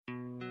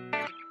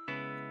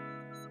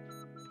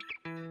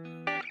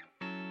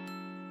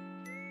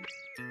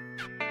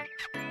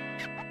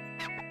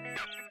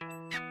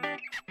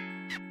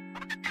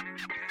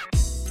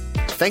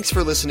Thanks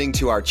for listening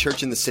to our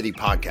Church in the City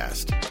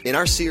podcast. In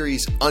our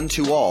series,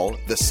 Unto All,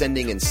 the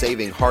Sending and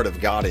Saving Heart of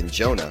God in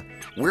Jonah,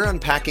 we're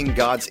unpacking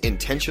God's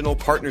intentional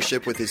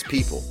partnership with His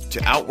people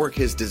to outwork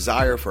His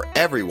desire for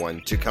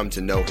everyone to come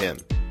to know Him,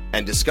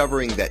 and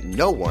discovering that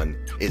no one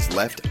is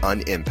left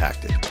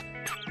unimpacted.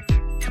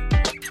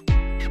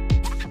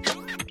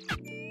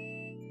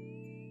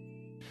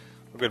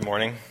 Good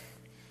morning.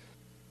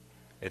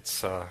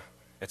 It's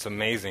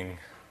amazing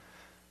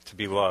to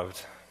be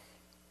loved.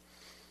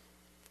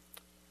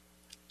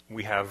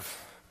 We have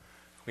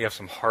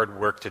some hard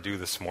work to do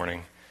this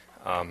morning,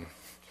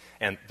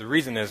 and the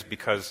reason is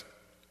because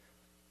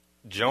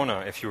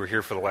Jonah, if you were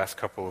here for the last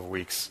couple of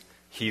weeks,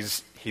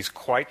 he's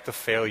quite the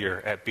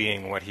failure at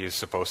being what he is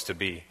supposed to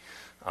be,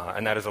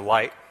 and that is a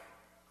light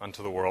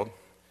unto the world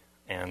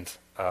and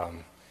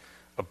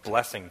a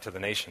blessing to the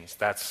nations.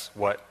 That's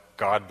what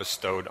God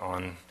bestowed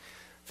on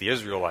the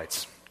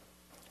Israelites.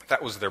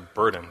 That was their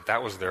burden.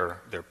 That was their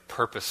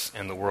purpose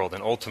in the world,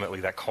 and ultimately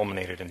that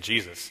culminated in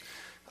Jesus.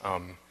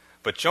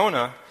 But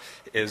Jonah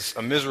is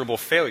a miserable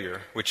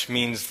failure, which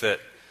means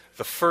that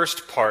the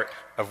first part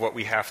of what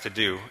we have to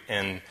do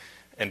in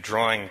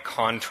drawing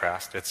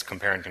contrast, it's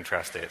compare and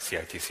contrast day at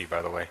CITC,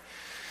 by the way.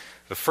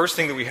 The first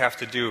thing that we have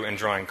to do in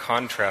drawing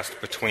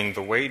contrast between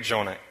the way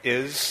Jonah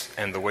is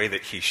and the way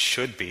that he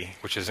should be,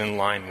 which is in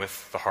line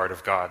with the heart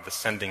of God, the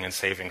sending and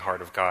saving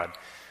heart of God,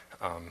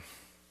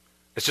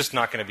 it's just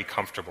not going to be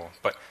comfortable.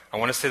 But I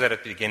want to say that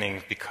at the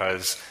beginning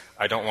because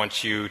I don't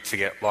want you to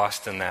get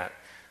lost in that,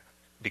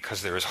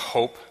 because there is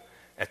hope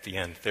at the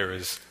end. There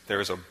is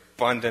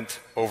abundant,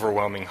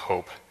 overwhelming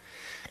hope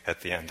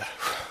at the end.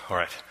 All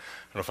right.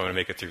 I don't know if I'm going to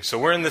make it through. So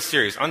we're in this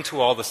series, Unto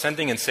All, the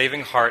Sending and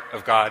Saving Heart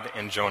of God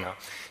in Jonah.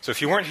 So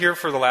if you weren't here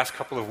for the last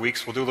couple of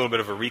weeks, we'll do a little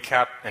bit of a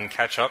recap and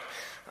catch up,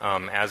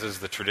 as is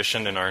the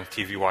tradition in our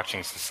TV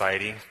watching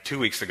society. 2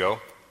 weeks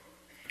ago,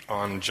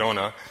 on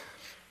Jonah,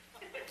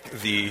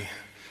 the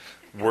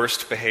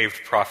worst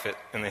behaved prophet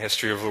in the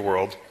history of the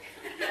world,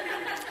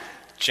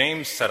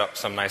 James set up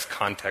some nice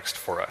context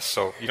for us.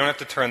 So you don't have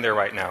to turn there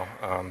right now.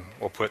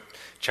 We'll put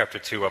chapter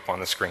 2 up on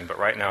the screen, but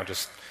right now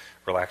just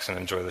relax and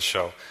enjoy the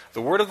show.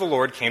 The word of the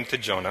Lord came to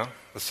Jonah,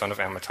 the son of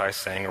Amittai,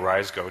 saying,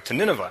 "Arise, go to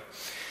Nineveh."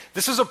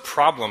 This is a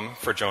problem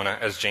for Jonah,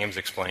 as James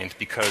explained,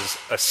 because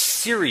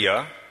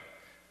Assyria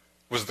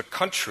was the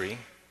country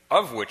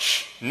of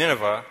which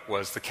Nineveh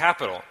was the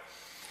capital.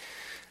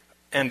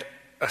 And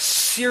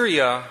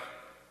Assyria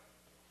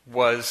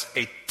was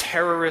a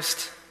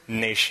terrorist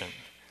nation.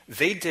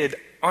 They did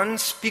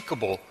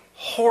unspeakable,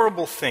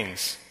 horrible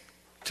things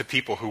to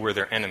people who were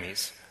their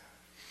enemies.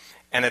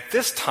 And at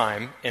this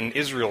time in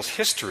Israel's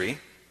history,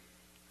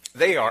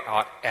 they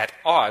are at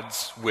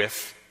odds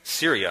with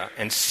Syria.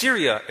 And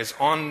Syria is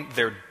on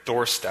their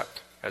doorstep,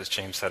 as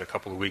James said a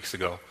couple of weeks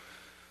ago.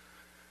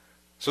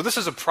 So this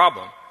is a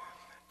problem.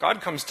 God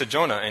comes to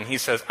Jonah and he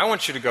says, "I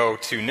want you to go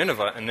to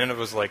Nineveh." And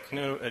Jonah's like,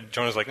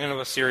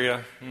 "Nineveh,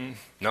 Syria?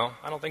 No,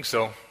 I don't think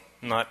so.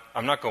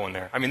 I'm not going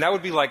there." I mean, that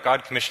would be like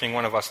God commissioning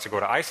one of us to go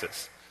to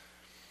ISIS.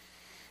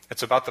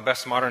 It's about the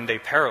best modern day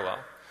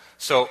parallel.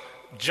 So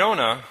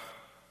Jonah,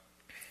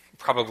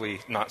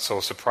 probably not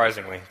so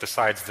surprisingly,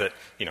 decides that,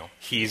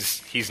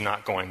 he's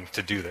not going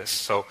to do this.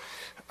 So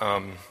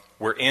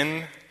we're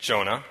in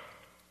Jonah,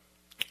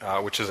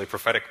 which is a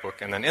prophetic book,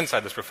 and then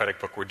inside this prophetic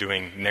book we're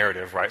doing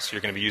narrative, right? So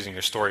you're going to be using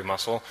your story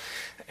muscle.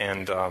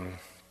 And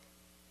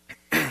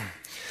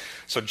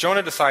so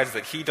Jonah decides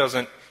that he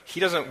doesn't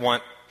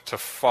want to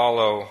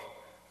follow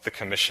the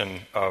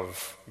commission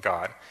of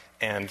God,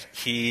 and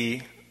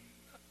he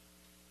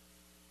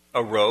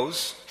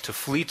arose to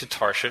flee to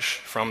Tarshish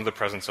from the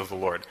presence of the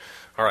Lord.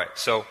 All right,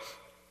 so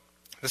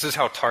this is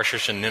how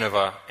Tarshish and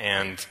Nineveh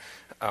and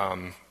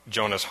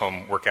Jonah's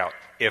home work out.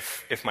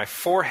 If my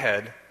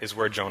forehead is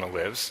where Jonah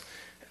lives,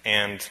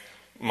 and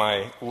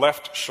my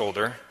left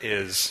shoulder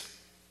is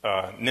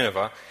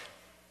Nineveh,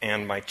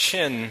 and my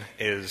chin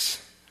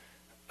is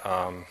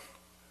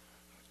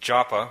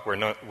Joppa, where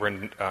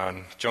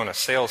Jonah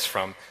sails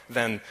from,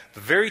 then the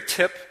very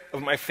tip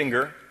of my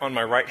finger on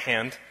my right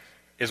hand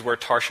is where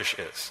Tarshish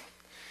is.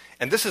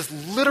 And this is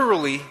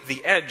literally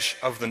the edge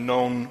of the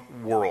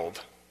known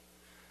world.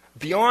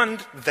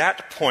 Beyond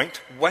that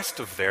point, west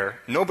of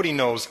there, nobody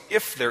knows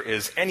if there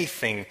is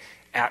anything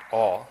at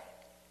all.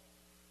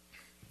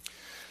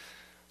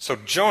 So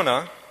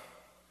Jonah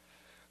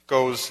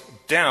goes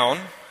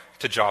down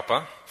to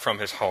Joppa from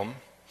his home,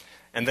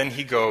 and then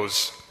he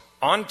goes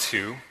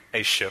onto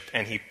a ship,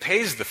 and he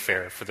pays the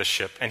fare for the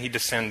ship, and he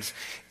descends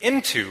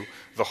into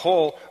the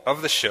hull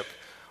of the ship.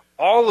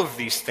 All of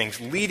these things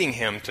leading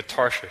him to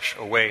Tarshish,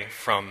 away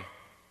from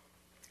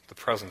the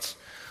presence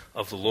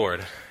of the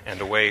Lord and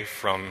away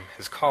from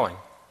his calling.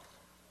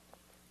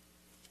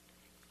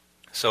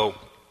 So,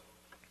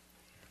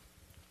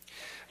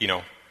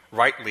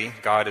 rightly,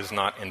 God is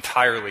not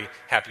entirely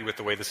happy with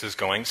the way this is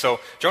going.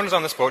 So Jonah's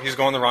on this boat, he's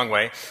going the wrong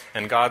way,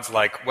 and God's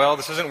like, "Well,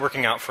 this isn't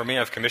working out for me.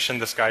 I've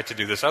commissioned this guy to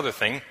do this other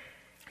thing.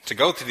 to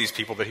go to these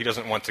people that he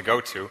doesn't want to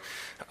go to.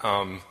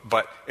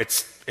 But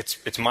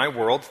it's my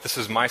world. This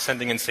is my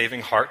sending and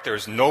saving heart.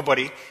 There's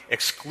nobody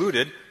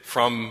excluded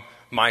from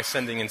my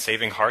sending and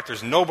saving heart.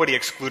 There's nobody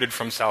excluded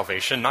from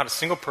salvation. Not a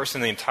single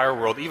person in the entire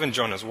world, even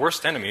Jonah's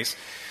worst enemies.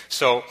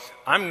 So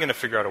I'm going to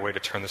figure out a way to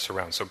turn this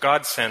around. So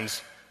God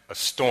sends a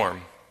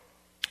storm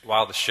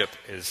while the ship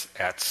is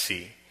at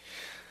sea.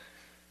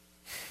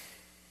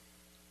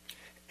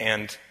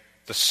 And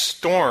the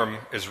storm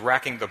is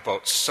racking the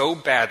boat so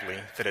badly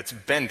that it's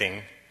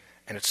bending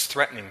and it's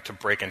threatening to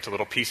break into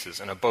little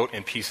pieces. And a boat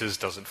in pieces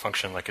doesn't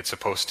function like it's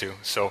supposed to.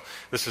 So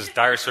this is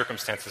dire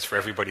circumstances for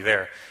everybody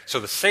there. So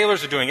the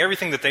sailors are doing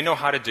everything that they know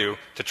how to do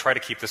to try to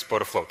keep this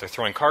boat afloat. They're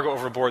throwing cargo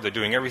overboard. They're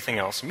doing everything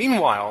else.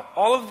 Meanwhile,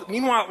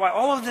 while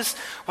all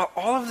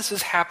of this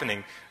is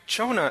happening,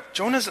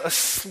 Jonah's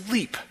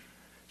asleep.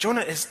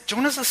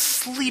 Jonah's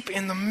asleep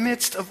in the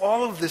midst of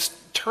all of this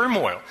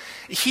turmoil.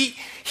 He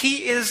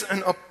is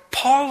an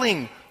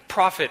appalling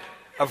prophet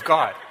of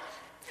God.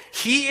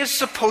 He is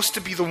supposed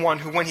to be the one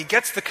who, when he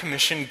gets the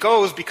commission,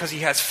 goes because he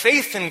has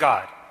faith in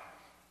God.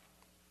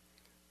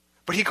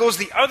 But he goes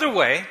the other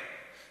way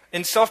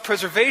in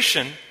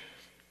self-preservation,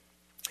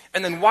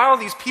 and then while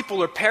these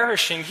people are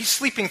perishing, he's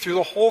sleeping through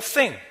the whole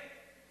thing.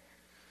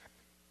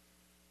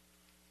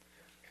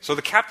 So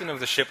the captain of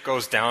the ship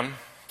goes down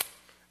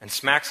and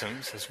smacks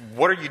him, says,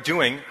 "What are you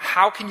doing?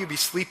 How can you be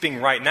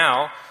sleeping right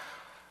now?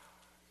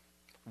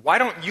 Why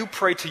don't you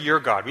pray to your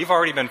God? We've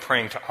already been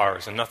praying to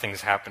ours and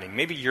nothing's happening.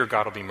 Maybe your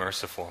God will be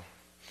merciful."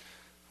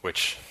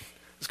 Which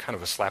is kind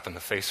of a slap in the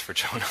face for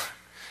Jonah,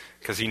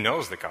 because he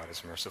knows that God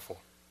is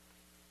merciful.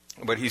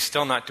 But he's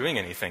still not doing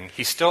anything.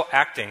 He's still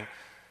acting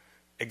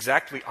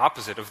exactly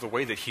opposite of the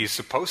way that he is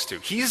supposed to.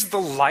 He's the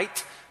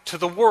light to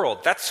the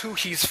world. That's who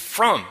he's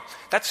from.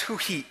 That's who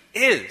he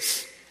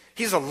is.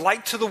 He's a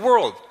light to the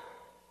world.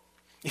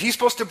 He's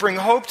supposed to bring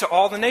hope to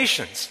all the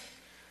nations.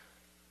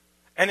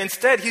 And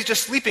instead, he's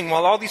just sleeping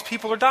while all these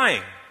people are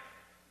dying.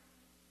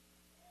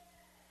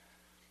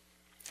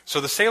 So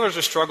the sailors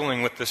are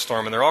struggling with this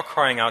storm, and they're all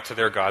crying out to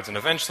their gods, and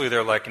eventually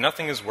they're like,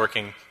 nothing is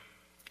working.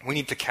 We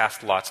need to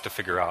cast lots to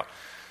figure out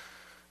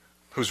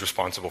who's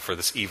responsible for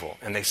this evil.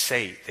 And they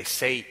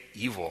say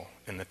evil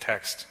in the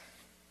text.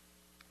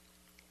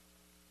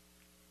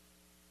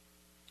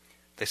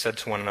 They said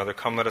to one another,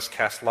 "Come, let us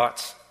cast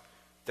lots,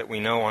 that we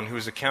know on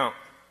whose account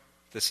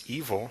this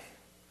evil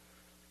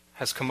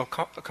has come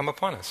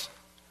upon us."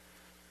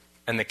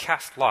 And they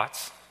cast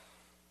lots,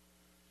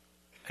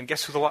 and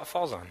guess who the lot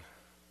falls on?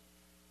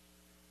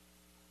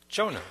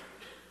 Jonah.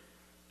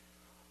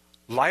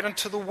 Light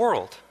unto the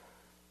world.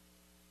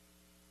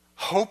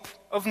 Hope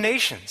of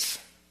nations.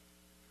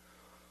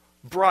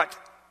 Brought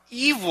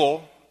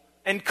evil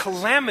and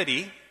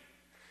calamity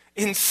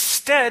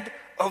instead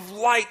of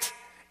light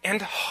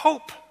and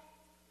hope.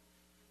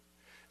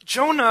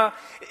 Jonah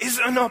is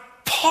an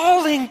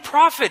appalling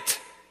prophet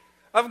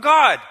of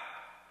God.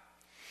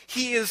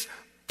 He is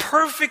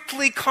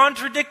perfectly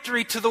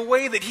contradictory to the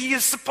way that he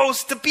is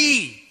supposed to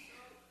be.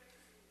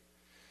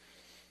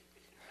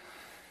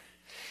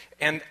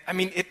 And I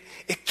mean,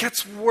 it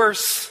gets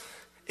worse.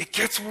 It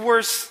gets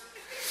worse.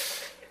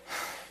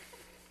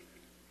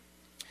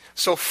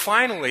 So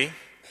finally,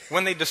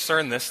 when they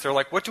discern this, they're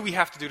like, what do we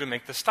have to do to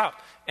make this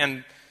stop?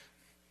 And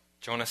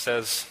Jonah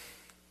says,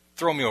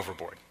 throw me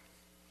overboard.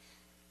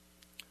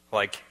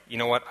 Like, you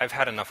know what? I've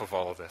had enough of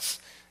all of this.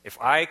 If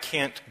I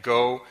can't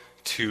go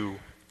to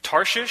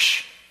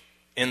Tarshish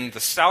in the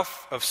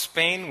south of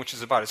Spain, which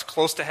is about as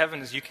close to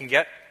heaven as you can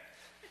get,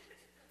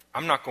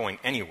 I'm not going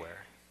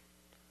anywhere.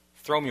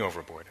 Throw me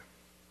overboard.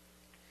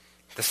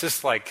 This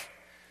is like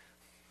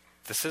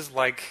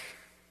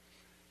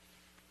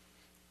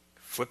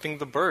flipping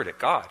the bird at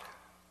God.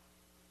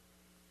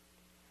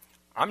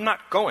 I'm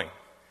not going.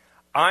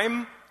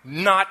 I'm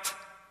not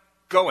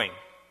going.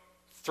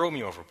 Throw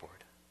me overboard.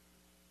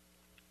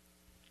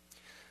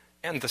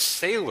 And the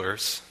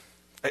sailors,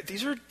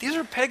 these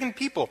are pagan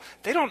people.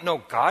 They don't know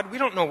God. We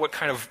don't know what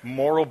kind of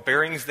moral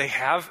bearings they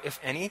have, if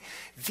any.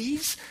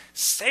 These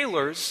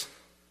sailors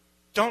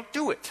don't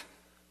do it.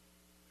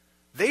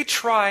 They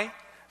try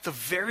the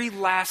very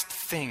last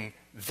thing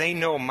they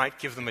know might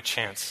give them a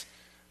chance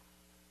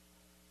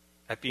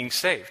at being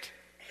saved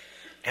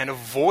and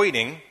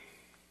avoiding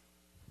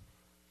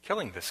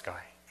killing this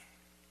guy.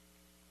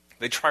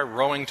 They try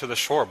rowing to the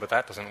shore, but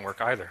that doesn't work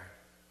either.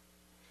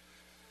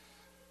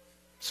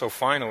 So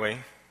finally,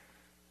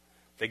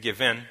 they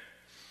give in,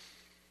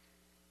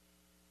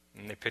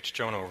 and they pitch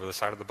Jonah over the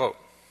side of the boat.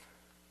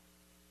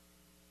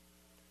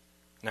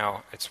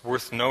 Now, it's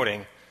worth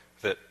noting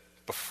that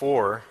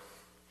before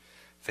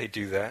they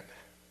do that,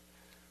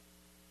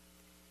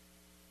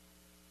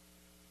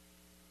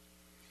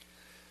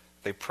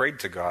 they prayed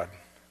to God,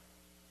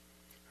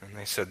 and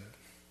they said,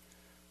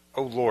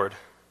 "O Lord,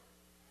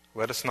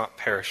 let us not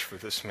perish for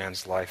this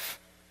man's life,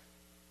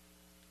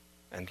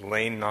 and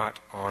lay not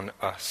on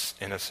us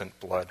innocent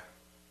blood.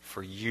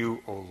 For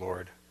you, O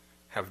Lord,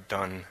 have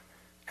done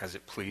as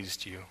it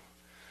pleased you."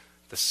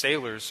 The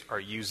sailors are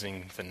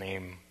using the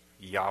name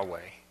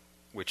Yahweh,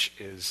 which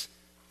is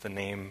the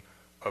name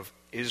of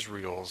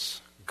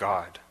Israel's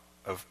God,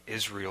 of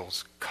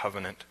Israel's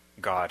covenant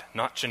God.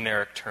 Not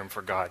generic term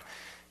for God.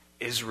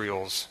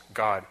 Israel's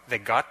God. They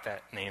got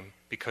that name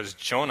because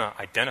Jonah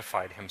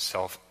identified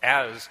himself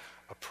as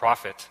a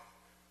prophet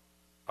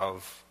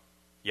of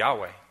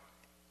Yahweh.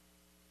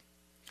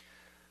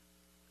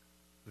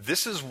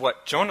 This is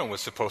what Jonah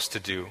was supposed to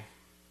do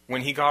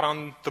when he got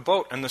on the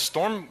boat and the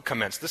storm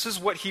commenced. This is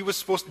what he was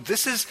supposed to.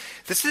 This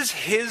is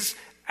his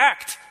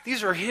act.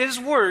 These are his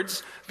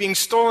words being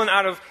stolen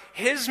out of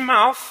his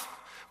mouth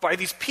by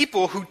these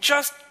people who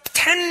just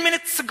 10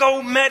 minutes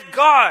ago met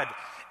God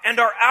and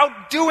are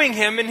outdoing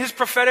him in his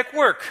prophetic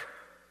work.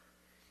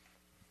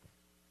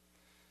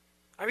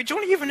 I mean,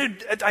 Jonah even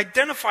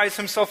identifies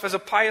himself as a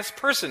pious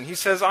person. He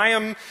says, I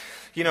am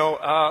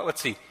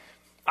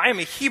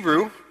a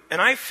Hebrew,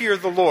 and I fear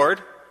the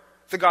Lord,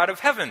 the God of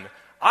heaven.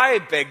 I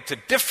beg to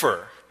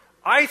differ.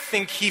 I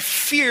think he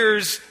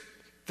fears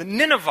the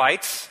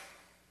Ninevites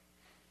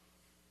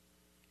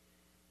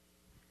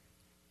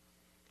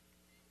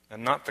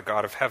and not the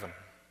God of heaven.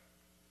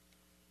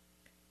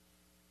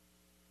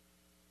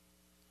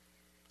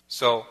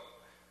 So,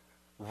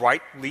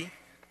 rightly,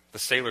 the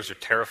sailors are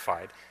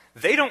terrified.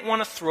 They don't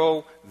want to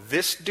throw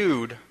this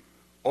dude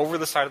over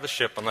the side of the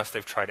ship unless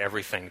they've tried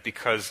everything.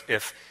 Because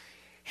if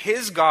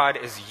his God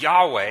is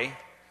Yahweh,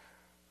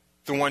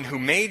 the one who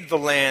made the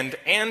land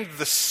and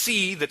the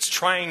sea that's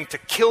trying to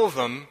kill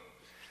them,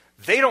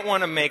 they don't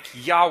want to make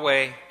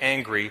Yahweh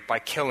angry by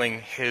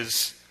killing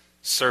his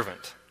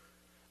servant.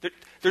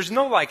 There's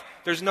no,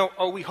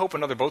 we hope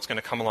another boat's going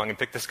to come along and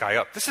pick this guy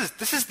up. This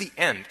is the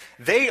end.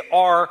 They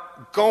are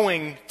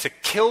going to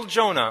kill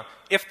Jonah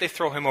if they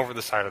throw him over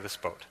the side of this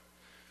boat.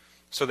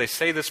 So they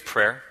say this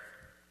prayer,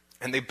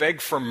 and they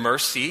beg for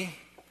mercy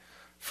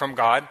from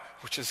God,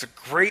 which is a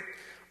great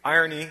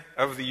irony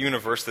of the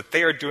universe that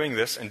they are doing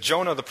this, and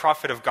Jonah, the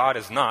prophet of God,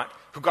 is not,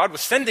 who God was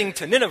sending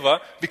to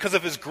Nineveh because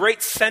of his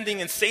great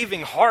sending and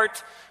saving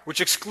heart, which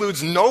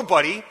excludes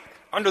nobody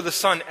under the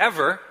sun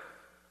ever.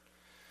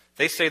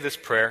 They say this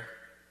prayer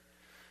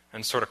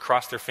and sort of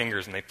cross their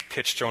fingers, and they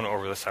pitch Jonah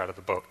over the side of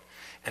the boat.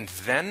 And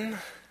then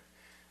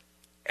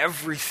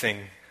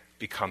everything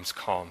becomes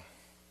calm.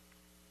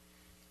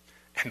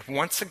 And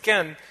once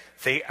again,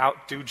 they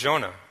outdo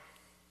Jonah.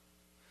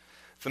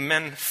 The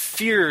men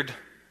feared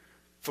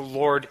the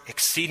Lord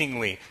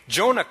exceedingly.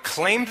 Jonah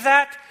claimed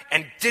that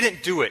and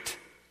didn't do it.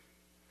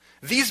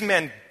 These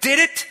men did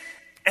it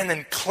and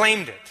then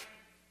claimed it.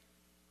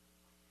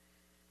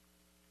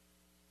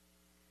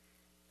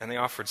 And they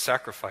offered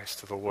sacrifice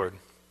to the Lord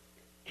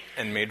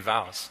and made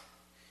vows.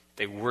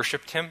 They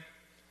worshiped him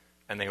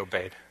and they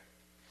obeyed.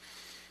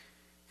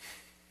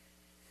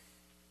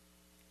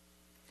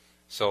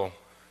 So,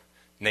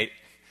 Nate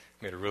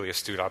made a really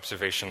astute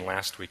observation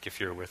last week,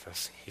 if you were with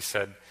us. He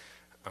said,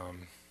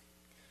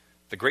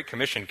 the Great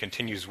Commission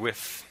continues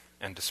with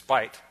and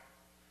despite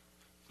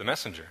the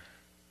messenger.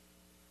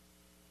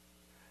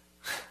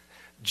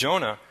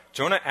 Jonah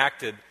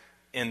acted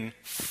in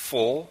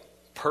full,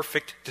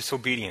 perfect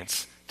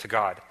disobedience to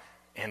God.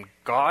 And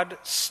God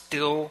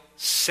still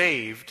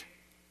saved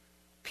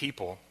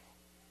people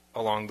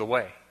along the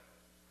way.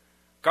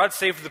 God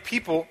saved the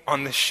people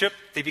on the ship.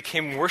 They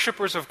became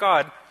worshipers of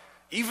God,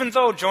 even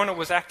though Jonah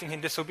was acting in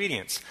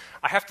disobedience.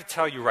 I have to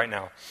tell you right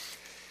now,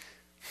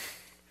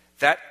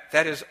 that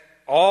is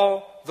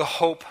all the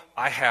hope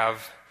I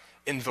have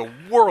in the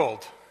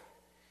world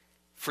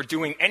for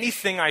doing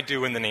anything I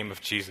do in the name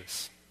of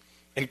Jesus,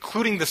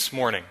 including this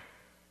morning.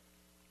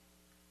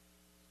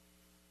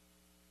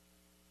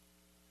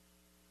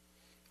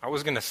 I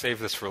was going to save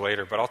this for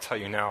later, but I'll tell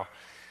you now.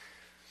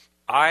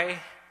 I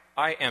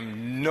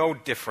am no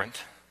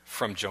different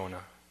from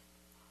Jonah.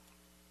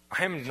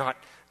 I am not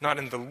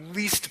in the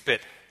least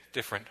bit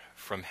different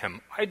from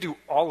him. I do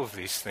all of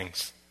these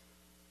things.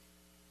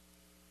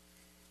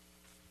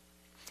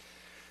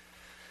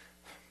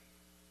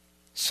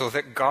 So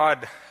that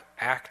God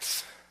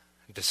acts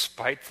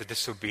despite the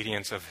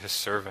disobedience of his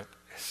servant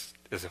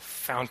is a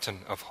fountain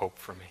of hope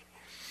for me.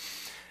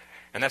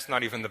 And that's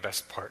not even the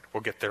best part.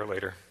 We'll get there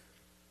later.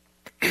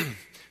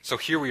 So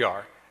here we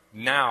are.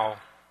 Now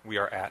we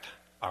are at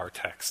our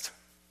text.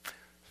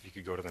 If you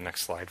could go to the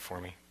next slide for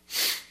me.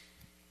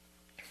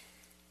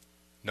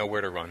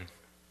 Nowhere to run.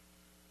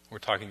 We're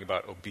talking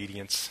about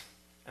obedience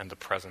and the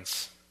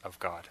presence of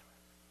God.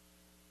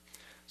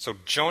 So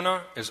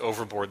Jonah is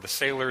overboard. The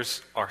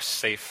sailors are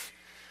safe,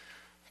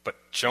 but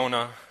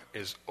Jonah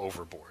is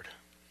overboard.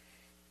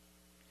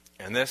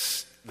 And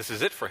this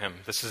is it for him.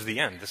 This is the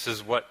end. This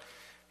is what,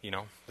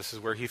 this is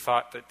where he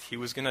thought that he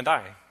was going to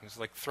die. He was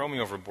like, throw me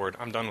overboard.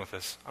 I'm done with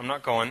this. I'm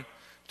not going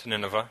to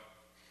Nineveh.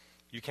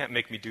 You can't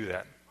make me do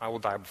that. I will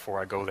die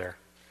before I go there.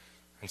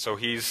 And so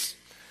he's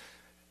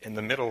in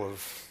the middle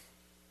of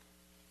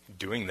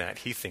doing that,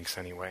 he thinks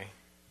anyway.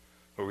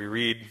 But we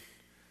read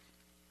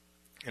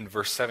in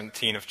verse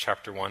 17 of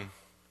chapter 1,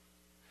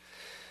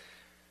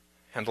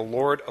 and the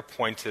Lord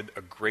appointed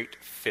a great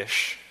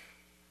fish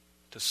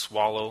to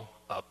swallow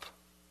up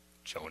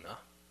Jonah.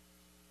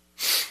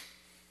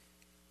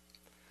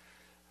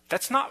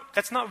 that's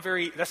not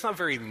very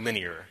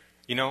linear,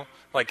 you know?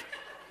 Like,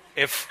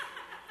 if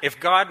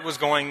God was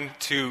going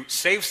to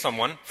save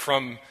someone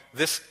from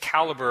this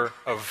caliber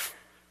of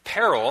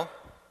peril,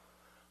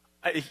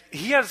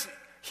 he has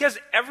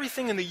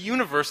everything in the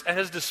universe at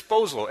his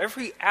disposal,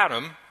 every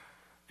atom,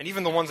 and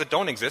even the ones that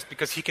don't exist,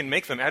 because he can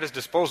make them at his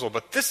disposal.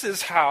 But this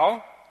is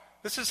how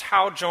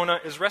Jonah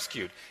is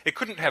rescued. It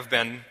couldn't have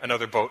been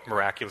another boat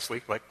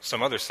miraculously, like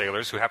some other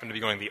sailors who happened to be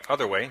going the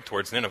other way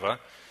towards Nineveh.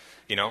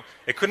 You know,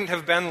 it couldn't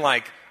have been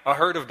like a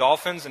herd of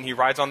dolphins and he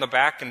rides on the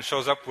back and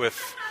shows up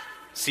with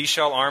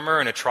seashell armor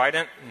and a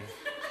trident and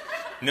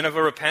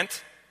Nineveh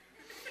repent.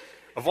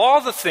 Of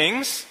all the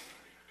things,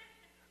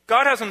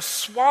 God has him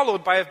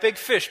swallowed by a big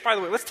fish. By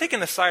the way, let's take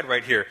an aside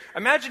right here.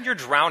 Imagine you're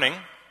drowning,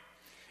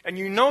 and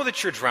you know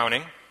that you're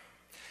drowning,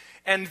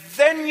 and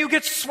then you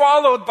get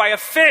swallowed by a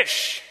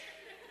fish.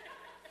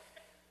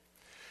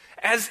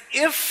 As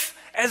if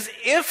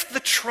the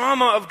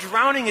trauma of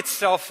drowning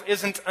itself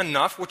isn't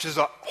enough, which is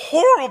a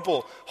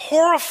horrible,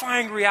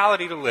 horrifying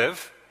reality to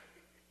live,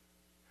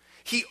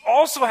 he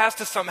also has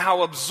to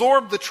somehow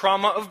absorb the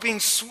trauma of being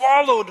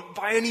swallowed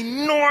by an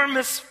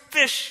enormous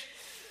fish.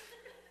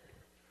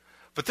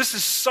 But this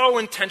is so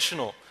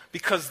intentional,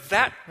 because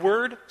that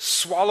word,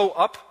 swallow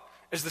up,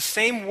 is the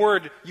same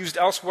word used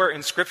elsewhere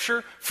in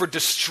Scripture for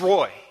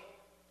destroy.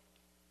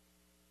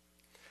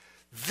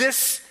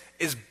 This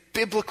is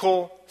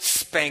biblical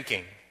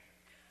spanking.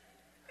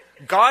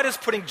 God is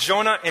putting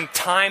Jonah in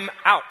time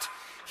out.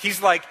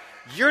 He's like,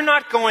 you're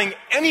not going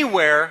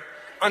anywhere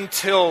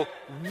until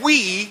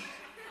we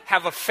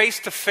have a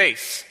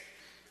face-to-face,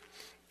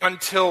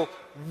 until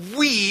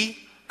we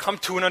come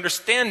to an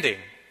understanding,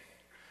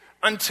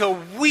 until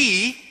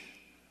we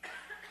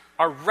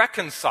are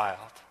reconciled.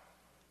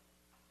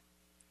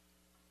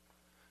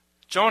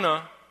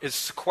 Jonah is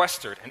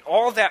sequestered, and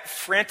all that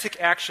frantic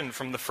action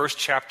from the first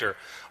chapter,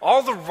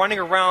 all the running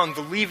around,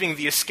 the leaving,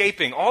 the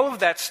escaping, all of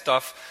that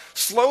stuff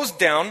slows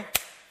down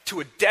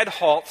to a dead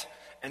halt,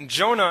 and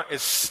Jonah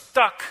is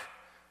stuck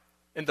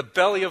in the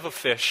belly of a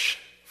fish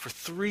for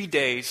 3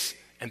 days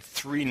and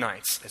 3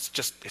 nights.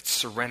 It's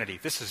serenity.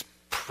 This is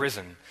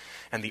prison.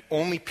 And the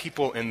only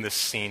people in this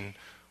scene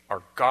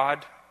are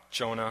God,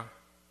 Jonah,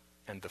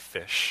 and the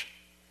fish.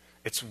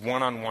 It's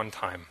one-on-one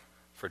time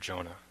for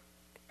Jonah.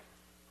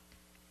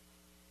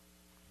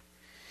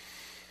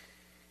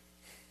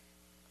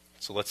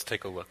 So let's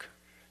take a look.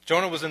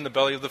 Jonah was in the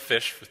belly of the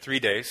fish for 3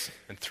 days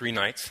and 3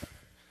 nights.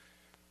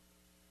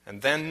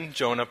 And then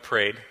Jonah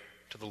prayed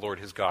to the Lord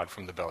his God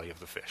from the belly of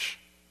the fish.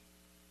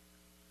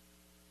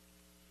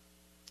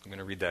 I'm going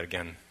to read that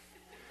again.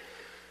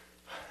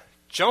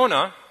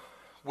 Jonah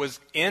was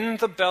in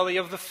the belly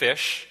of the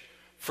fish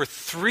for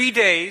 3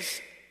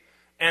 days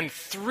and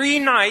 3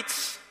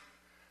 nights.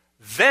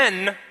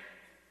 Then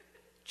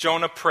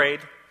Jonah prayed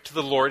to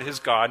the Lord his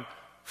God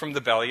from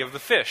the belly of the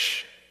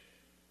fish.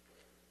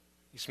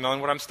 You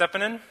smelling what I'm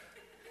stepping in?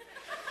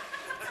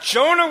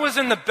 Jonah was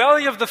in the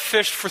belly of the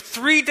fish for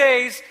 3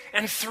 days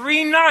and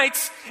 3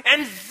 nights,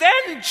 and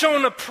then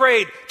Jonah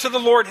prayed to the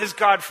Lord his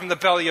God from the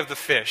belly of the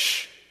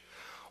fish.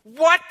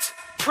 What,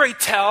 pray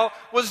tell,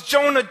 was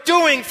Jonah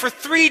doing for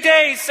 3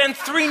 days and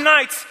 3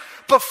 nights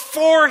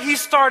before he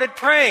started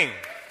praying?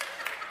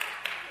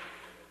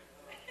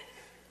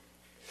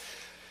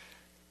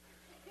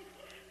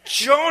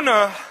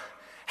 Jonah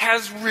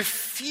has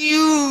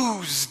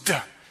refused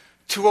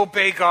to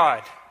obey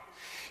God.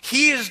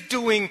 He is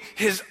doing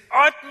his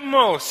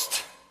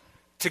utmost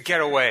to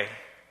get away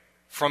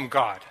from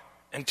God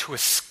and to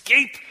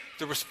escape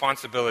the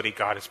responsibility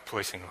God is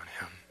placing on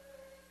him.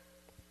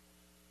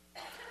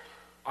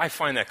 I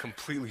find that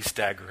completely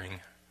staggering.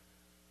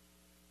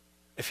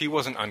 If he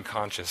wasn't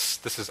unconscious,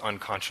 this is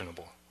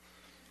unconscionable.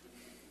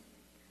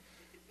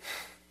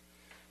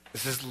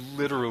 This is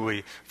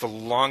literally the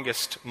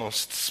longest,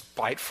 most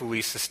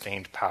spitefully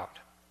sustained pout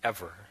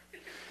ever.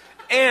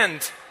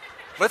 And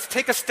let's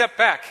take a step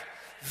back.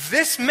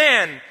 This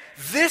man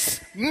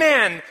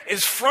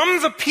is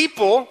from the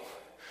people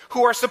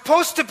who are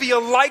supposed to be a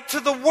light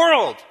to the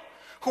world,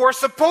 who are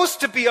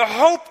supposed to be a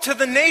hope to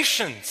the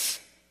nations.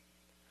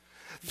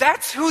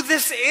 That's who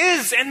this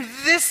is, and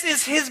this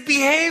is his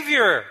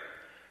behavior.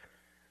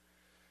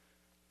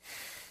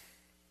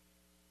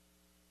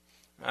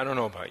 I don't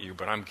know about you,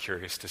 but I'm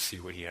curious to see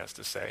what he has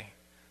to say.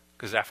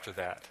 Because after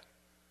that,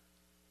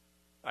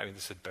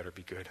 this had better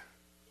be good.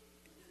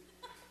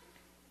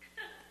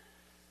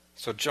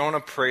 So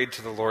Jonah prayed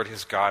to the Lord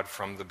his God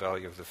from the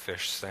belly of the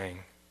fish, saying,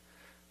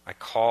 I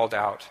called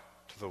out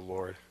to the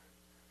Lord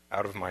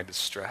out of my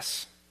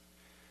distress,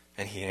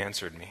 and he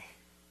answered me.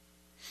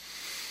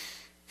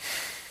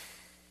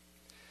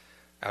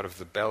 Out of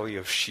the belly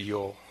of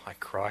Sheol I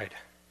cried,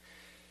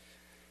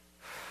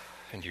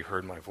 and you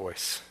heard my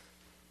voice.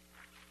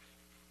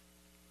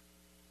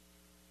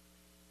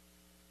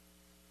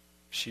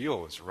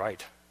 Sheol is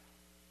right.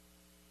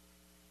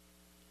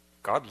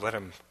 God let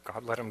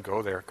him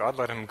go there. God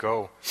let him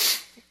go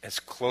as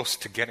close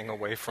to getting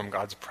away from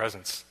God's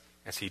presence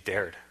as he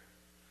dared,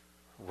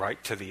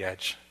 right to the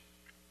edge.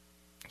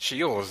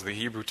 Sheol is the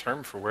Hebrew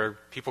term for where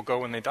people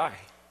go when they die.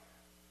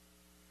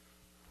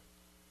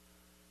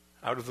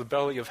 Out of the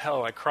belly of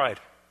hell I cried.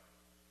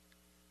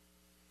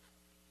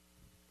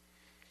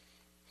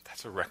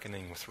 That's a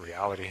reckoning with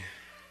reality.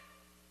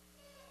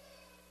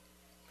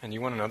 And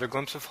you want another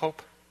glimpse of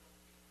hope?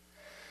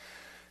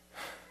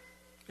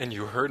 And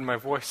you heard my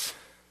voice.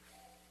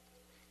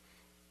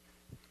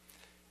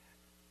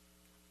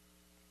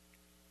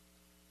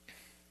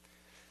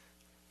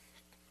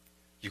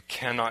 You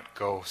cannot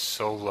go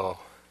so low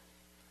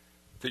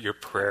that your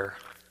prayer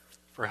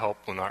for help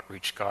will not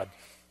reach God.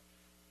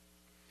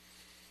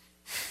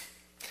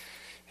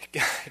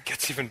 It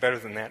gets even better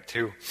than that,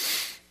 too.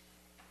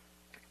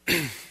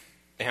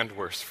 And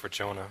worse for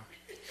Jonah.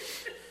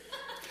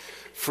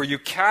 For you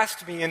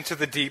cast me into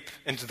the deep,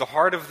 into the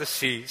heart of the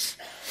seas,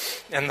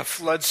 and the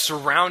floods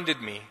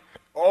surrounded me.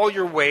 All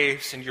your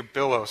waves and your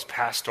billows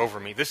passed over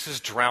me. This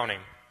is drowning.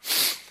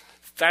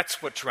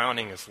 That's what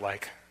drowning is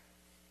like.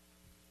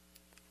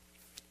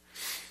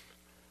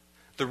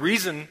 The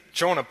reason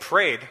Jonah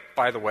prayed,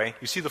 by the way,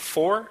 you see the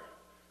 4?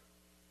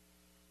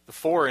 The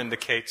 4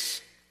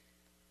 indicates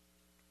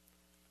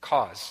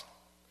cause.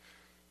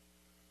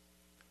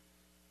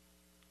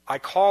 I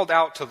called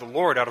out to the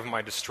Lord out of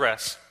my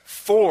distress,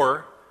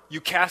 for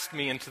you cast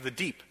me into the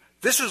deep.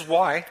 This is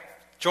why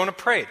Jonah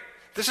prayed.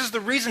 This is the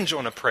reason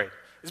Jonah prayed,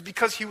 is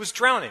because he was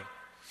drowning.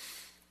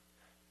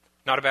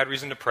 Not a bad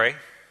reason to pray,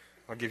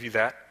 I'll give you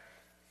that.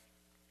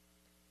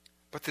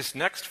 But this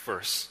next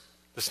verse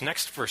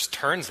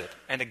turns it.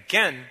 And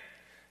again,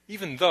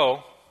 even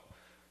though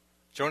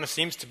Jonah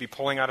seems to be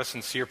pulling out a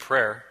sincere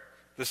prayer,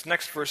 this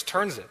next verse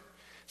turns it.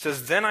 It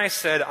says, then I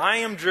said, I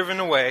am driven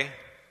away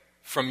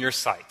from your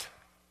sight.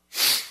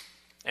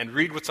 And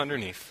read what's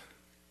underneath.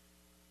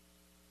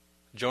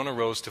 Jonah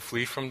rose to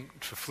flee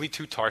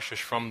to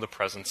Tarshish from the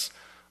presence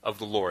of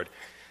the Lord.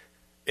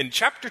 In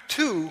chapter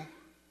 2,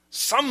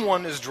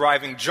 someone is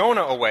driving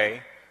Jonah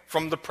away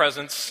from the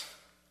presence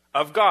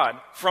of God,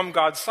 from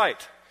God's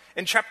sight.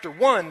 In chapter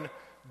 1,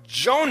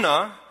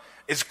 Jonah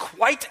is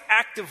quite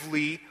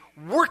actively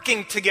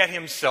working to get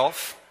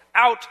himself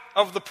out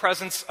of the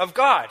presence of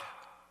God.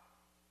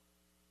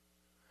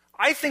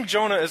 I think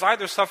Jonah is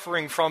either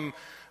suffering from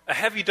a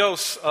heavy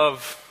dose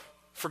of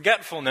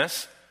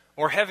forgetfulness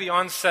or heavy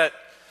onset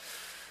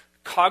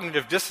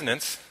cognitive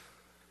dissonance,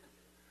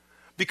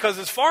 because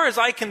as far as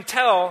I can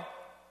tell,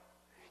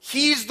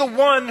 he's the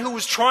one who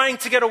was trying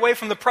to get away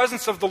from the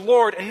presence of the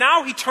Lord, and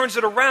now he turns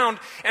it around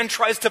and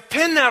tries to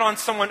pin that on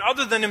someone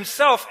other than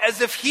himself, as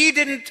if he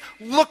didn't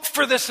look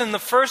for this in the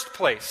first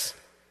place.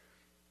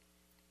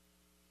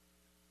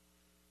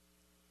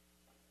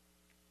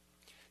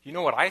 You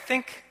know what I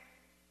think?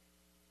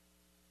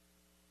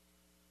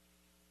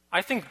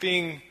 I think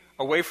being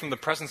away from the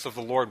presence of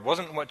the Lord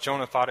wasn't what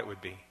Jonah thought it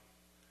would be.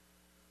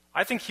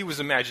 I think he was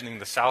imagining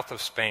the south of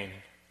Spain.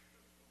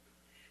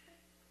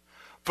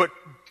 But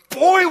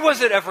boy,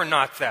 was it ever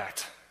not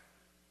that.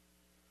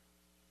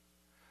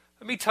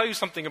 Let me tell you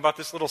something about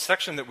this little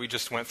section that we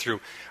just went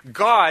through.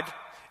 God,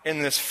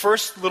 in this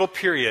first little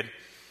period,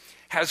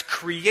 has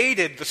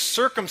created the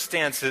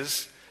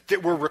circumstances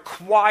that were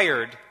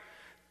required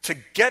to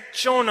get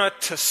Jonah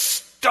to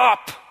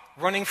stop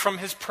running from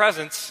his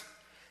presence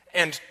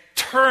and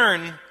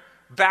turn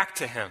back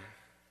to him.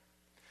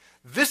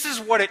 This is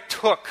what it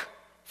took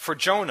for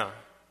Jonah.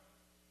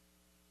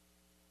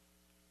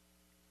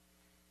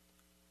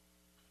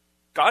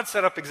 God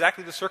set up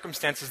exactly the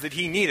circumstances that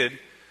he needed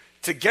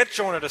to get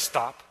Jonah to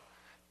stop,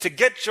 to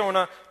get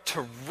Jonah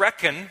to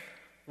reckon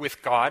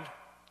with God,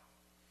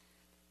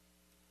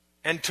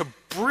 and to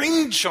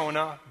bring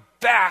Jonah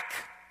back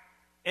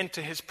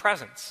into his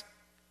presence.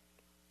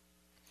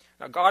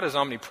 Now, God is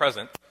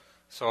omnipresent,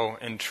 so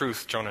in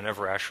truth, Jonah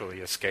never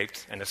actually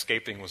escaped, and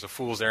escaping was a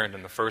fool's errand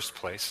in the first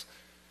place.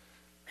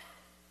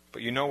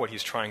 But you know what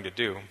he's trying to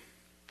do.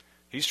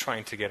 He's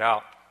trying to get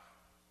out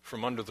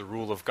from under the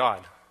rule of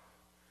God.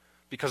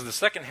 Because the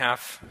second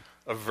half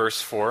of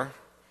verse 4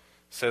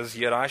 says,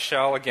 yet I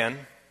shall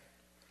again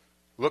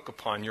look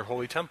upon your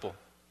holy temple.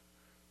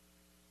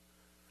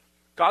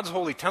 God's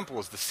holy temple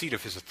is the seat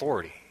of his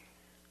authority.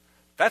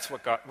 That's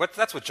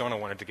what Jonah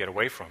wanted to get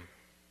away from.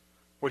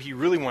 What he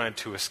really wanted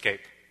to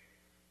escape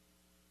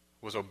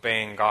was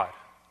obeying God.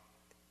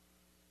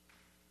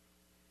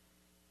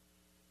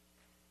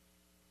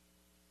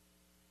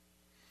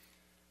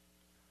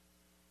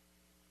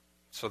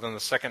 So then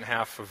the second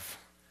half of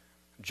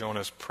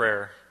Jonah's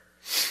prayer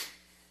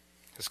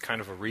is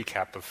kind of a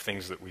recap of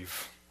things that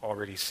we've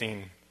already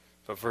seen.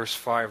 But verse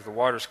 5, the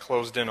waters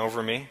closed in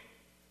over me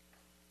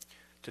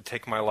to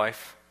take my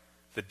life.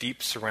 The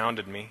deep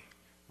surrounded me.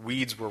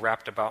 Weeds were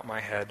wrapped about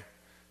my head.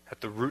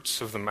 At the roots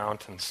of the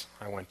mountains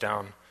I went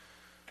down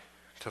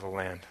to the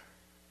land,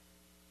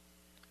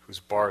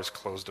 whose bars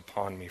closed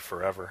upon me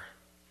forever.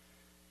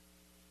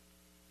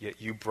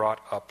 Yet you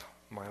brought up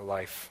my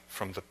life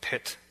from the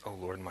pit, O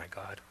Lord my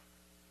God.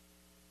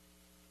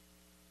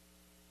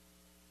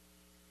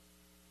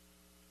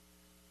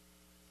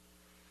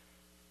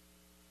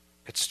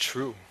 It's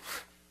true.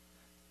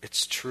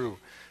 It's true.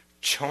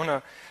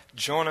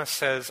 Jonah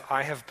says,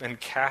 I have been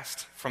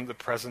cast from the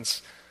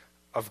presence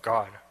of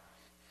God.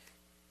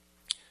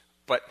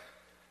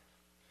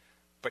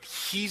 But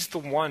he's the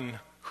one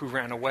who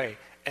ran away.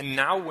 And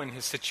now when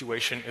his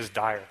situation is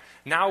dire,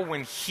 now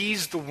when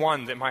he's the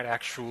one that might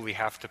actually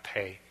have to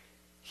pay,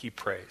 he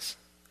prays.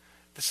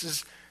 This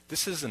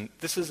is an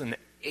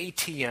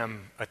ATM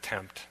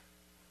attempt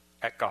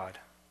at God.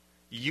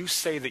 You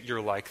say that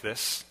you're like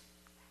this,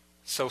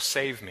 so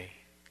save me.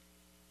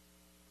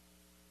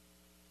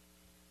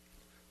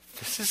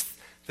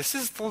 This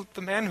is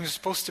the man who's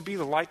supposed to be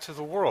the light to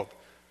the world,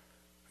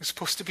 who's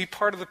supposed to be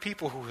part of the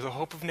people who are the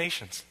hope of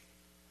nations.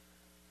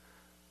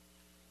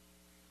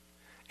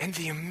 And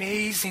the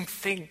amazing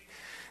thing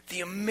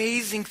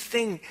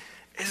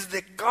is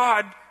that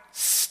God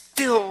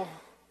still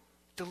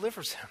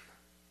delivers him.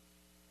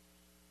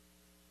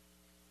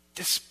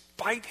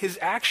 Despite his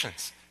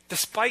actions,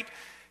 despite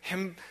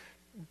him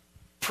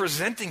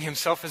presenting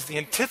himself as the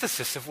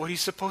antithesis of what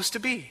he's supposed to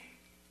be.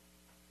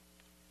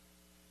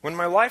 When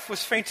my life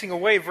was fainting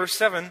away, verse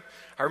 7,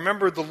 I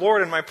remembered the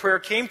Lord and my prayer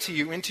came to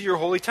you into your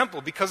holy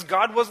temple because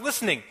God was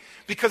listening,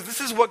 because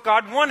this is what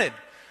God wanted,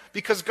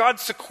 because God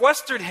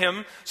sequestered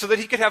him so that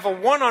he could have a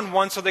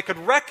one-on-one, so they could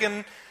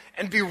reckon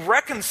and be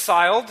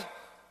reconciled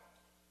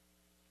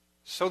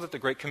so that the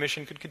Great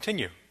Commission could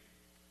continue.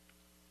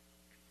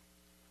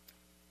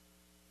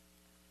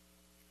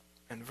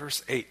 And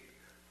verse 8,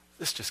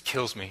 this just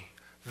kills me.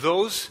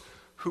 Those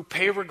who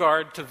pay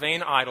regard to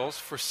vain idols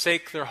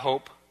forsake their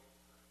hope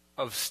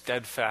of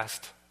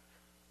steadfast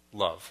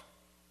love.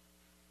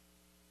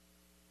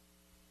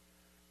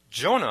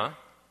 Jonah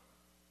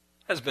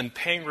has been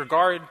paying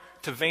regard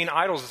to vain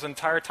idols this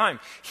entire time.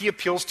 He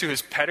appeals to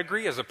his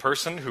pedigree as a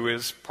person who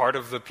is part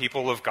of the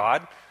people of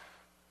God.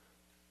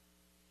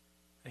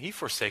 And he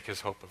forsake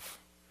his hope of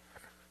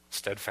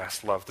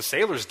steadfast love. The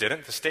sailors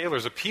didn't. The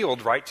sailors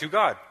appealed right to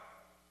God.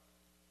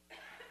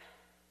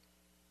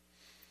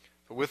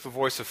 But with the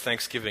voice of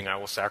thanksgiving, I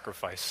will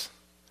sacrifice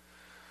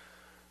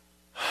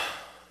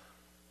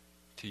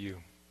to you.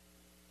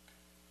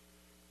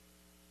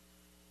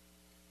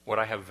 What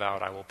I have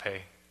vowed, I will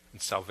pay,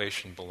 and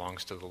salvation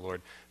belongs to the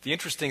Lord. The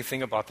interesting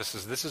thing about this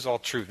is all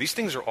true. These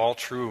things are all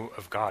true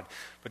of God.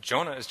 But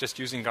Jonah is just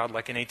using God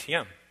like an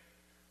ATM.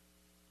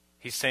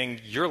 He's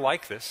saying, you're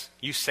like this.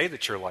 You say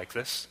that you're like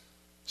this.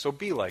 So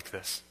be like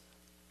this.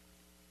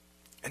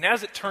 And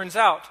as it turns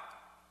out,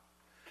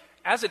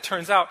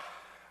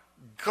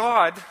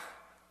 God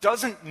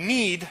doesn't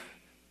need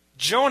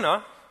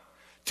Jonah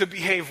to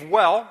behave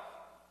well,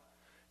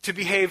 to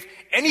behave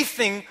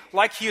anything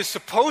like he is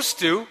supposed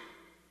to,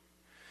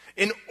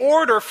 in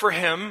order for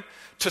him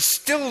to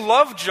still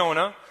love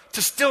Jonah,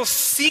 to still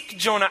seek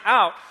Jonah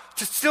out,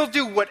 to still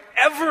do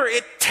whatever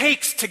it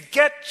takes to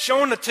get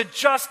Jonah to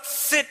just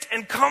sit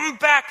and come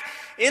back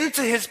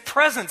into his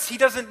presence. He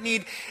doesn't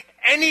need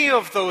any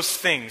of those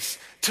things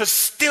to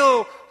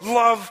still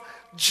love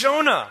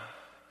Jonah,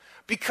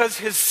 because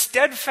his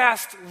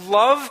steadfast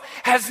love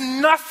has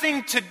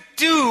nothing to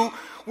do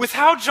with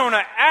how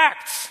Jonah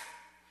acts.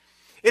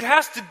 It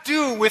has to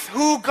do with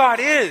who God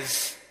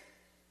is.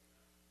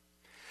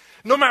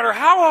 No matter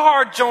how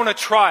hard Jonah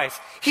tries,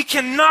 he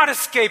cannot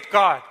escape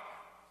God.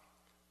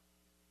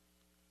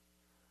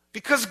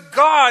 Because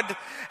God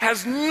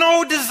has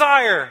no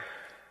desire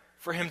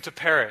for him to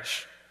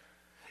perish.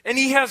 And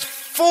he has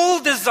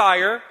full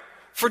desire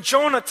for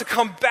Jonah to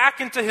come back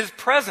into his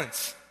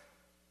presence.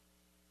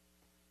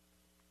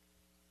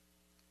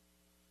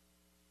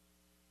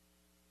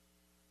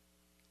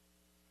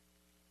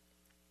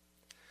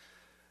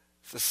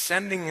 The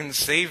sending and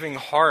saving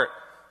heart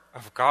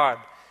of God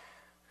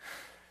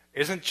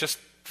isn't just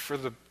for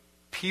the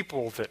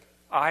people that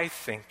I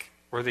think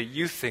or that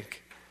you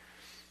think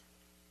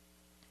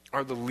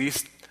are the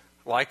least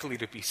likely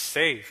to be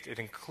saved. It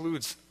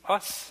includes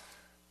us,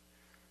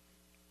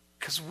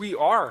 because we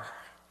are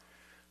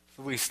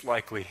the least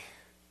likely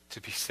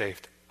to be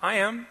saved. I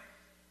am.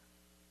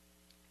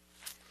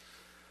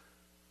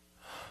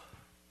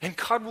 And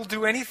God will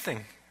do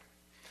anything.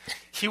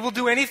 He will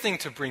do anything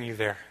to bring you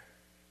there.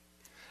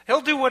 He'll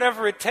do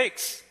whatever it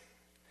takes.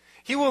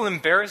 He will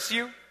embarrass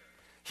you.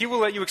 He will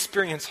let you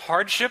experience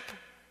hardship.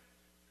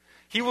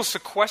 He will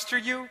sequester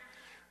you.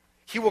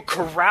 He will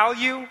corral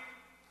you.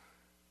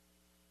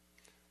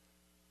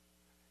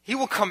 He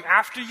will come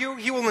after you.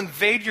 He will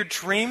invade your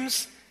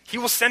dreams. He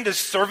will send his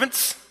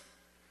servants.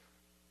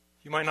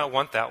 You might not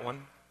want that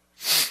one.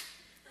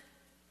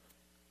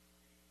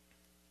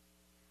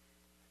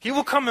 He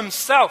will come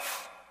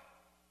himself.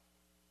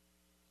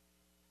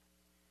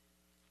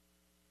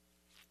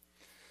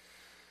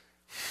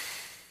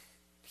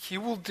 He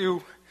will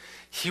do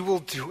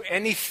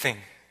anything.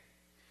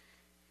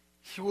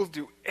 He will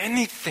do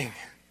anything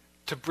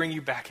to bring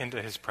you back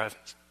into his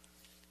presence.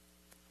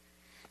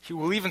 He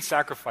will even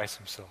sacrifice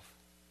himself.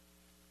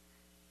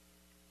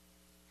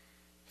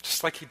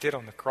 Just like he did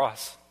on the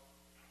cross.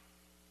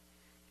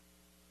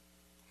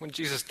 When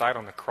Jesus died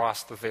on the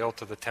cross, the veil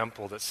to the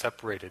temple that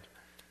separated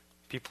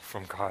people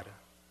from God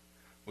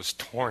was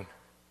torn.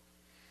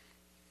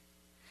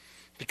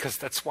 Because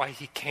that's why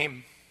he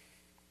came.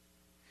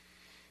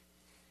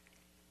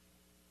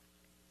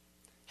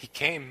 He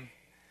came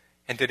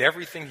and did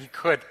everything he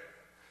could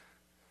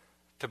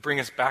to bring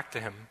us back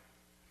to him,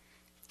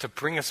 to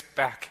bring us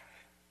back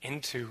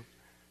into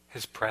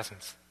his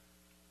presence.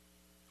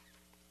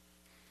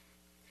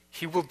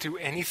 He will do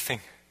anything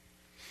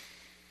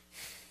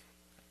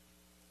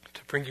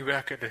to bring you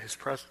back into his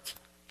presence.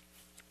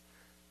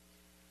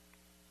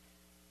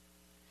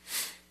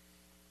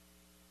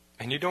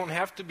 And you don't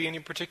have to be any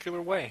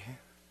particular way.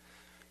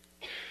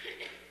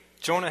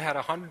 Jonah had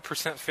a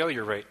 100%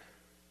 failure rate.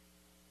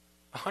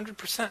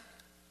 100%.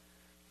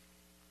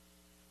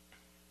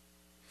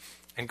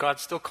 And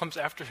God still comes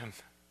after him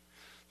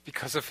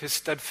because of his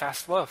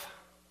steadfast love.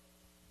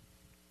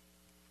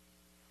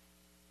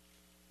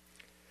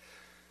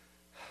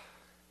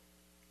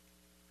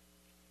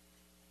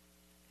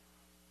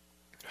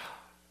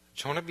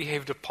 Jonah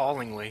behaved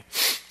appallingly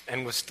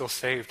and was still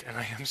saved, and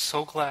I am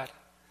so glad.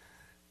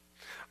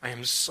 I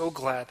am so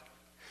glad.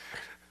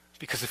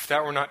 Because if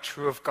that were not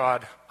true of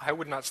God, I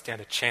would not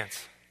stand a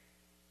chance.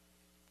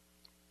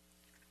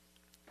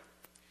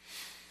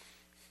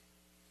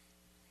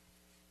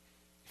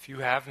 If you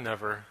have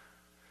never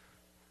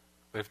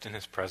lived in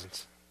his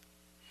presence,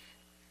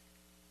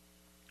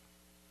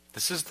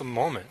 this is the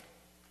moment.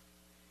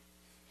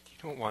 You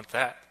don't want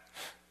that.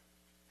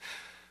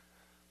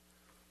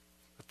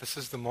 But this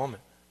is the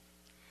moment.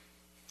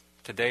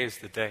 Today is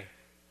the day.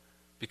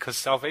 Because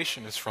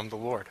salvation is from the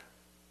Lord.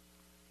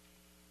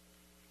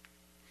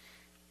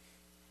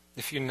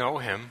 If you know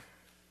him,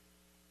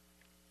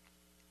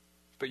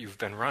 but you've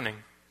been running,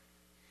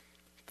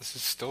 this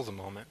is still the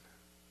moment.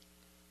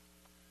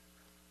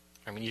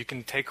 I mean, you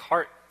can take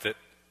heart that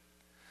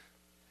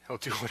he'll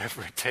do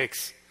whatever it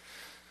takes,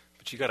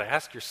 but you got to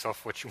ask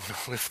yourself what you want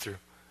to live through.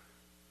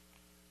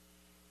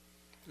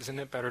 Isn't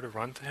it better to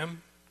run to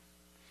him?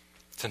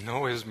 To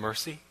know his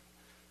mercy?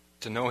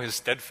 To know his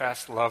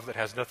steadfast love that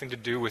has nothing to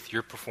do with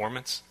your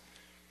performance?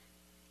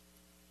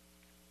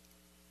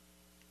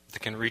 That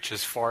can reach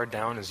as far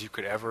down as you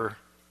could ever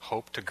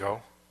hope to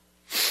go?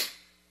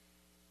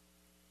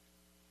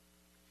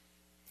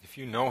 If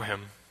you know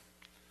him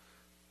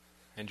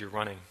and you're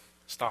running,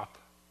 stop.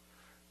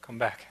 Come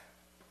back.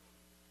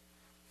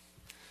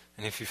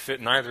 And if you fit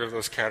neither of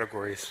those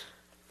categories,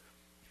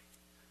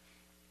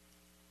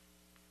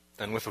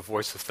 then with a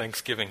voice of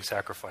thanksgiving,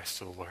 sacrifice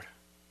to the Lord.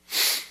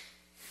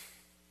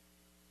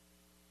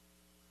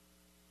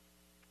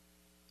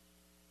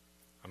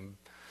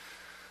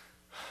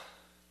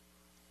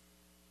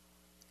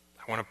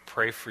 I want to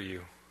pray for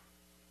you.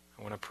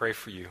 I want to pray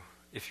for you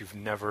if you've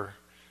never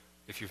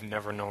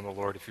known the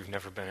Lord, if you've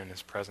never been in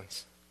his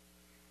presence.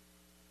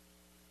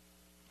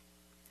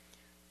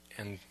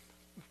 And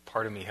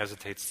part of me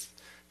hesitates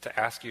to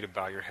ask you to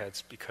bow your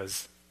heads,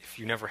 because if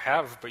you never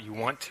have, but you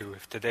want to,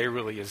 if today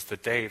really is the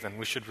day, then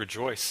we should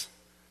rejoice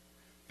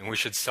and we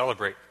should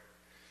celebrate,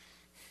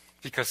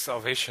 because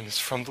salvation is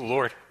from the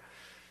Lord.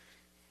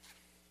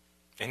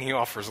 And he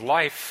offers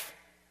life.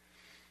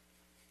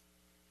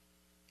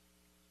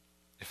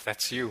 If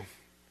that's you,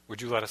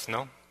 would you let us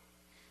know?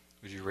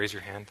 Would you raise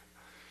your hand?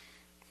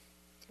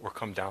 Or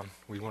come down?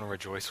 We want to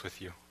rejoice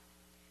with you.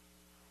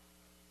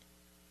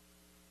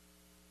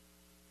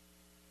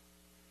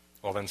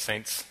 Well then,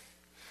 saints,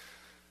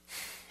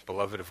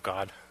 beloved of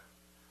God,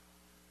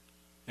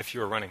 if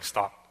you are running,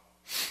 stop.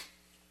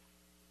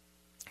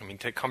 I mean,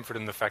 take comfort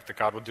in the fact that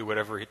God will do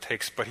whatever it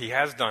takes, but he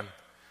has done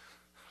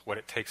what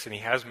it takes, and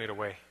he has made a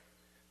way.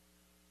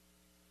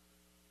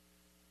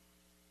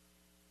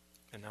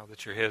 And now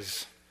that you're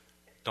his,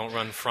 don't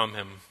run from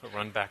him, but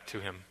run back to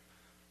him,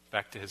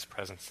 back to his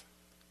presence.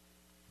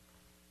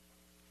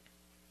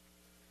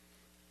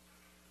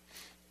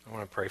 I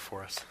want to pray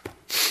for us.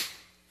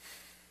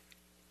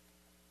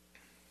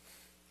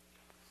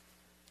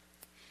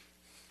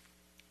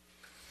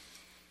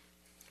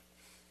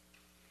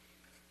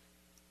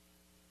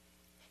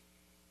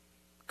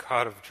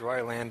 God of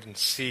dry land and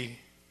sea,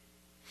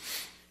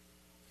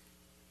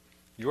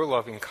 your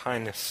loving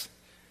kindness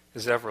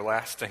is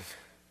everlasting.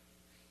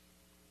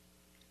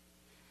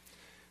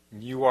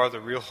 You are the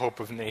real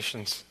hope of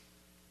nations,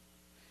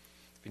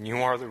 and you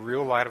are the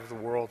real light of the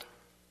world,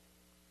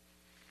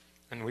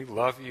 and we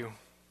love you.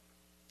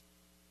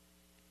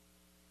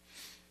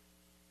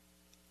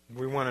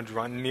 We want to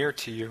draw near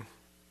to you.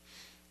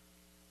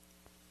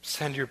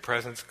 Send your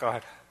presence,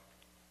 God.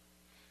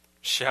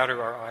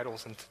 Shatter our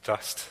idols into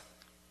dust.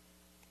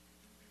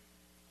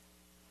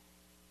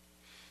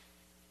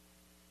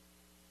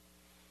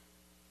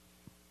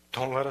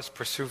 Don't let us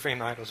pursue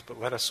vain idols,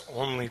 but let us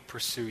only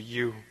pursue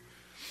you,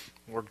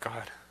 Lord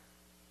God,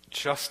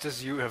 just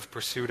as you have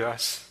pursued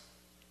us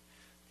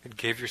and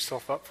gave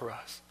yourself up for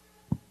us.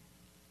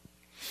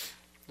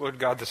 Lord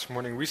God, this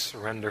morning we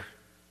surrender.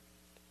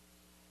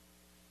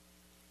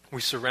 We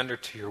surrender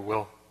to your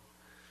will.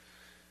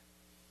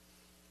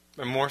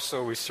 And more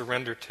so, we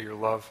surrender to your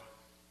love,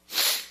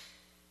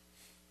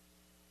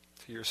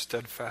 to your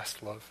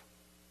steadfast love.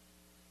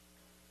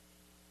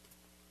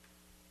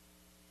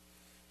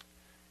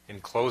 In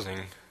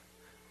closing,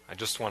 I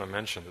just want to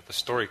mention that the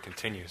story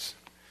continues.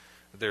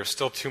 There are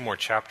still 2 more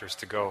chapters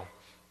to go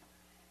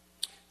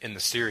in the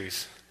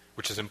series,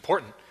 which is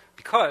important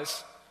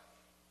because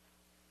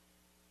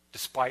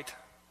despite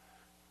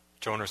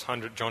Jonah's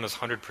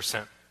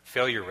 100%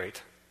 failure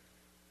rate,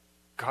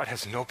 God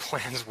has no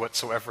plans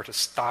whatsoever to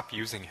stop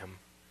using him.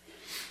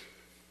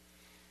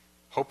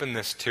 Hope in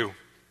this too,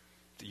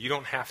 that you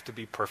don't have to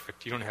be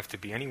perfect. You don't have to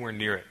be anywhere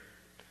near it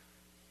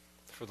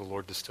for the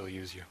Lord to still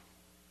use you.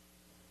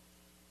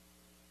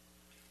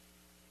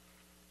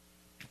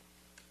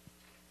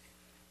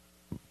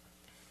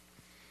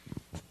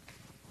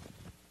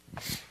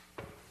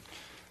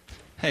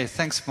 Hey,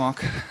 thanks,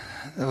 Mark.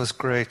 That was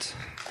great.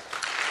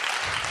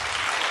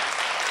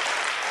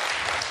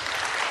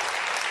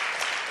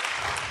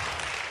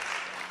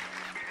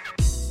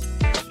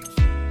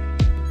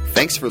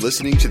 Thanks for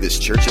listening to this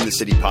Church in the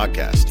City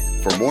podcast.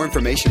 For more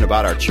information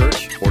about our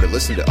church or to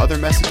listen to other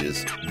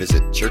messages,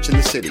 visit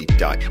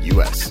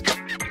churchinthecity.us.